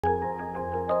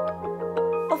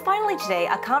finally today,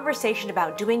 a conversation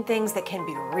about doing things that can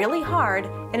be really hard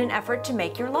in an effort to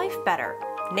make your life better,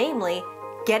 namely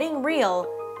getting real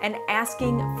and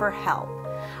asking for help.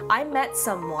 I met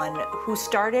someone who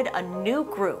started a new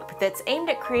group that's aimed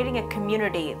at creating a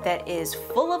community that is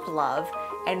full of love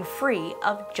and free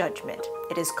of judgment.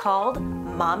 It is called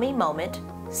Mommy Moment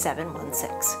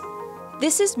 716.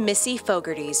 This is Missy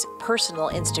Fogarty's personal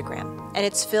Instagram, and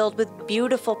it's filled with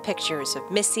beautiful pictures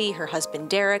of Missy, her husband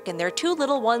Derek, and their two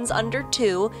little ones under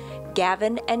 2,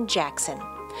 Gavin and Jackson.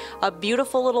 A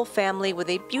beautiful little family with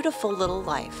a beautiful little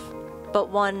life. But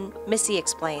one, Missy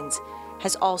explains,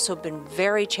 has also been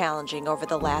very challenging over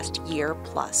the last year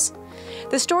plus.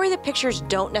 The story the pictures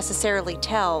don't necessarily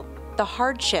tell, the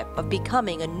hardship of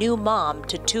becoming a new mom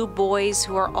to 2 boys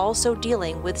who are also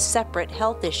dealing with separate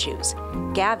health issues.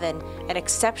 Gavin, an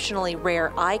exceptionally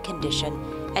rare eye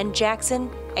condition, and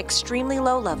Jackson, extremely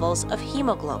low levels of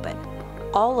hemoglobin.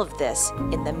 All of this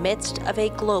in the midst of a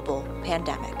global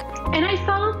pandemic. And I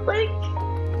felt like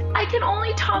I can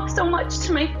only talk so much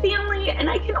to my family, and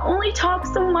I can only talk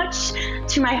so much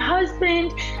to my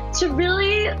husband to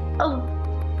really,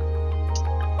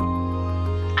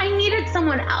 I needed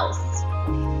someone else.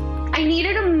 I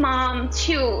needed a mom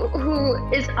too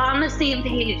who is on the same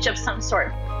page of some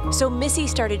sort. So Missy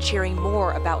started sharing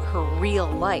more about her real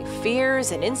life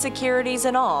fears and insecurities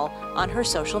and all on her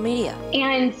social media.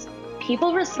 And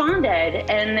people responded,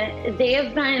 and they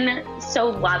have been so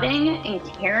loving and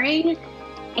caring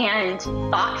and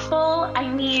thoughtful. I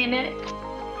mean,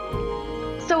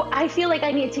 so I feel like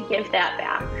I need to give that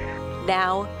back.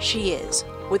 Now she is,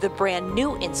 with a brand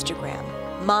new Instagram,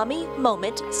 Mommy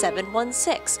Moment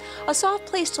 716, a soft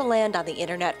place to land on the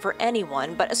internet for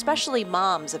anyone, but especially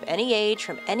moms of any age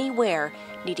from anywhere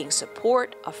needing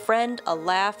support, a friend, a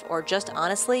laugh, or just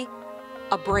honestly,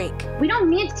 a break. We don't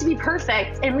need to be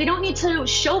perfect, and we don't need to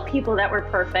show people that we're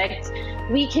perfect.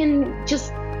 We can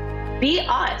just be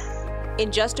us. In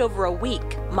just over a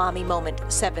week, Mommy Moment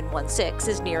 716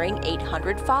 is nearing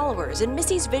 800 followers, and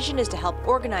Missy's vision is to help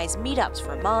organize meetups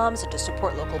for moms and to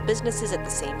support local businesses at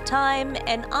the same time.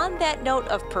 And on that note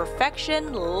of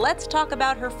perfection, let's talk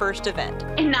about her first event.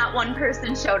 And not one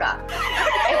person showed up.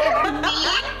 It was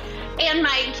me and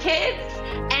my kids,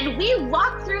 and we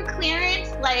walked through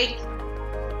clearance like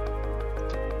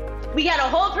we got a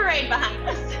whole parade behind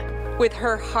us. With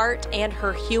her heart and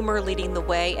her humor leading the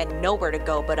way and nowhere to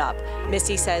go but up,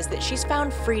 Missy says that she's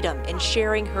found freedom in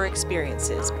sharing her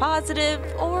experiences, positive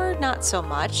or not so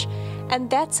much, and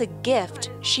that's a gift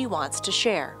she wants to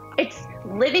share. It's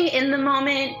living in the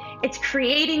moment, it's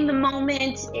creating the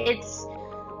moment, it's,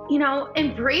 you know,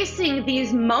 embracing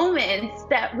these moments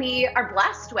that we are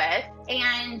blessed with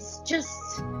and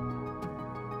just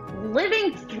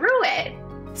living through it.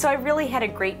 So I really had a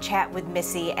great chat with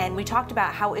Missy, and we talked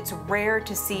about how it's rare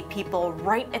to see people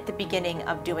right at the beginning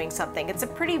of doing something. It's a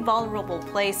pretty vulnerable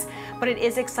place, but it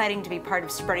is exciting to be part of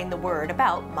spreading the word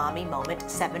about Mommy Moment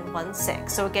 716.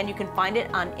 So again, you can find it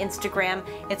on Instagram.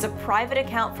 It's a private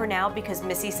account for now because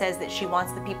Missy says that she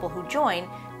wants the people who join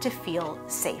to feel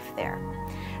safe there.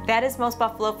 That is Most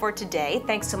Buffalo for today.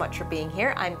 Thanks so much for being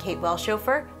here. I'm Kate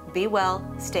Welshofer. Be well,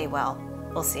 stay well.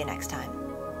 We'll see you next time.